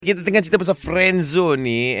Kita tengah cerita pasal friendzone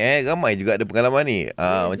ni, ramai juga ada pengalaman ni.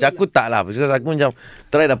 Macam aku tak lah, pasal aku macam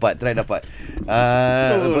try dapat. Try dapat.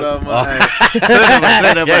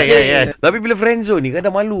 Tapi bila friendzone ni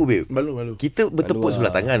kadang malu, babe. Malu. Kita bertepuk sebelah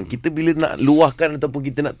tangan. Kita bila nak luahkan ataupun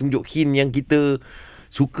kita nak tunjuk hint yang kita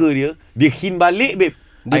suka dia hint balik, babe.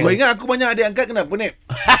 Kau ingat aku banyak adik angkat, kenapa ni?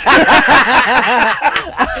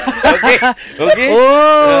 Okey.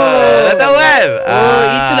 Dah tahu kan?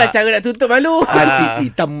 Itulah cara nak tutup malu. Hati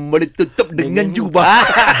hitam boleh tutup dengan jubah.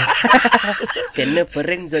 Kena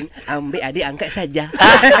friendzone, ambil adik angkat saja.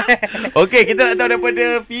 Okey, kita nak tahu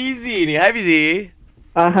daripada Fizi ni. Hai Fizi.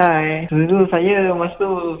 Hai. Dulu saya masa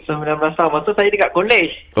tu 19 tahun. Masa tu saya dekat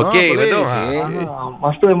college. Okey, betul.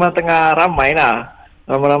 Masa tu memang tengah ramai lah.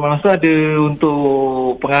 Ramai-ramai masa ada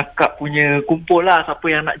untuk pengakap punya kumpul lah. Siapa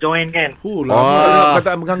yang nak join kan. Lama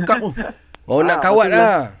kata mengangkap tu. Nak kawat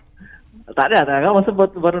lah. Tak ada kan. Masa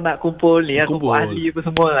baru nak kumpul ni. Kumpul ahli apa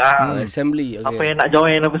semua. Assembly. Okay. Apa yang nak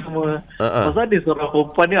join apa semua. Masa ada seorang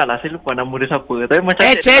perempuan ni. Alah saya lupa nama dia siapa. Tapi macam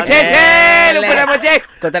lupa nama cik.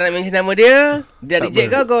 Kau tak nak mention nama dia. Dia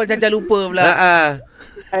reject kau caca lupa pula.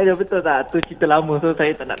 Betul tak? Tu cerita lama. So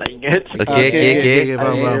saya tak nak ingat. Okay.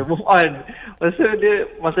 Move on.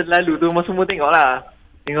 Masa lalu tu semua tengok lah.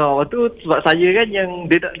 Tengok waktu sebab saya kan yang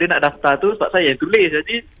dia nak daftar tu sebab saya yang tulis.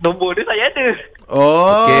 Jadi nombor dia saya ada.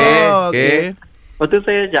 Okay. Lepas tu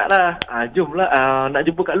saya ajak lah. Jom lah. Nak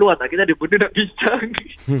jumpa kat luar tak? Kita ada benda nak bincang.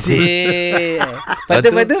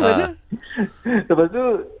 Lepas tu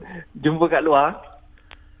jumpa kat luar.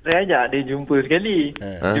 Saya ajak dia jumpa sekali.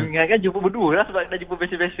 Ingat kan jumpa berdua lah sebab nak jumpa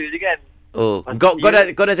biasa-biasa je kan.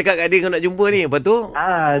 Kau dah cakap kat dia kau nak jumpa ni. Lepas tu?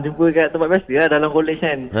 Jumpa kat tempat biasa lah dalam college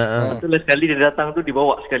kan. Lepas tu lah sekali dia datang tu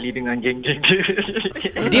dibawa sekali dengan geng-geng dia.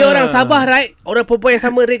 Dia orang Sabah, right? Orang perempuan yang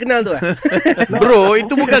sama Ray kenal tu lah. Bro,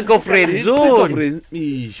 itu bukan kau friendzone.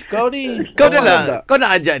 Kau ni. Kau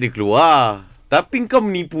nak ajak dia keluar. Tapi kau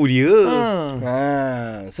menipu dia.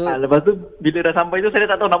 Lepas tu bila dah sampai tu saya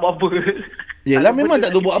tak tahu nak buat apa. Yelah memang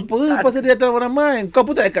tak tahu buat apa. Pasal dia datang ramai. Kau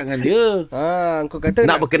pun tak dekat dengan dia. Kau kata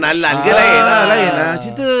nak berkenalan ke lain lah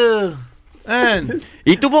cerita. Kan?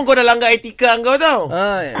 Itu pun kau dah langgar etika kau tau.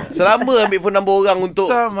 Selama ambil phone number orang untuk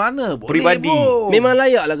mana peribadi. Memang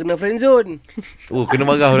layak lah kena friendzone. Kena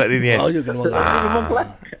marah pula dia ni kan. Kena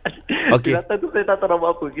marah. Dia datang tu saya tak tahu nak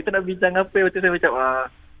buat apa. Kita nak bincang apa. Macam saya macam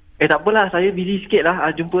tak apalah, saya busy sikit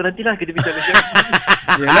lah. Jumpa nantilah kita bincang-bincang.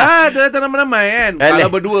 Yelah, dia datang ramai-ramai kan.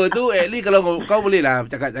 Kalau berdua tu, at least kalau kau boleh lah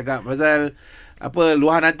cakap-cakap pasal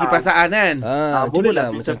luahan hati perasaan kan. Boleh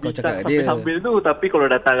lah macam kau cakap dia. Sambil tu, tapi kalau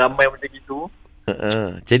datang ramai macam gitu.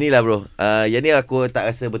 Macam ni lah bro. Yang ni aku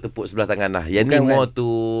tak rasa bertepuk sebelah tangan lah. Yang ni more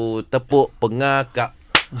tu tepuk pengakap.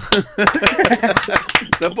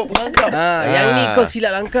 Tepuk pengangkap. Yang ni kau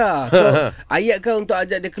silap langkah. Ayat kau untuk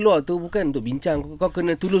ajak dia keluar tu bukan untuk bincang. Kau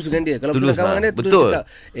kena tulus dengan dia. Kalau tulus kawan dia, tulus cakap,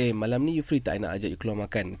 malam ni you free tak nak ajak you keluar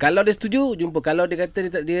makan. Kalau dia setuju, jumpa. Kalau dia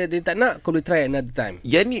kata dia tak nak, kau boleh try another time.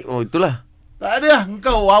 Yang ni itulah. Tak ada lah.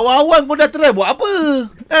 Kau awal-awal kau dah try buat apa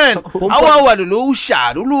kan? Awal-awal dulu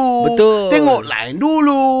usah dulu. Betul. Tengok line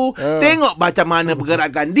dulu. Tengok macam mana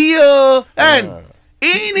pergerakan dia kan?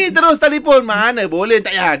 Ini terus telefon. Mana boleh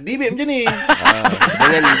tak jadi babe macam ni.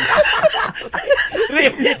 Jangan Dia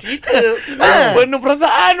punya cerita penuh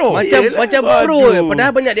perasaan tu. Macam pro. Padahal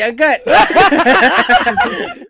banyak diangkat.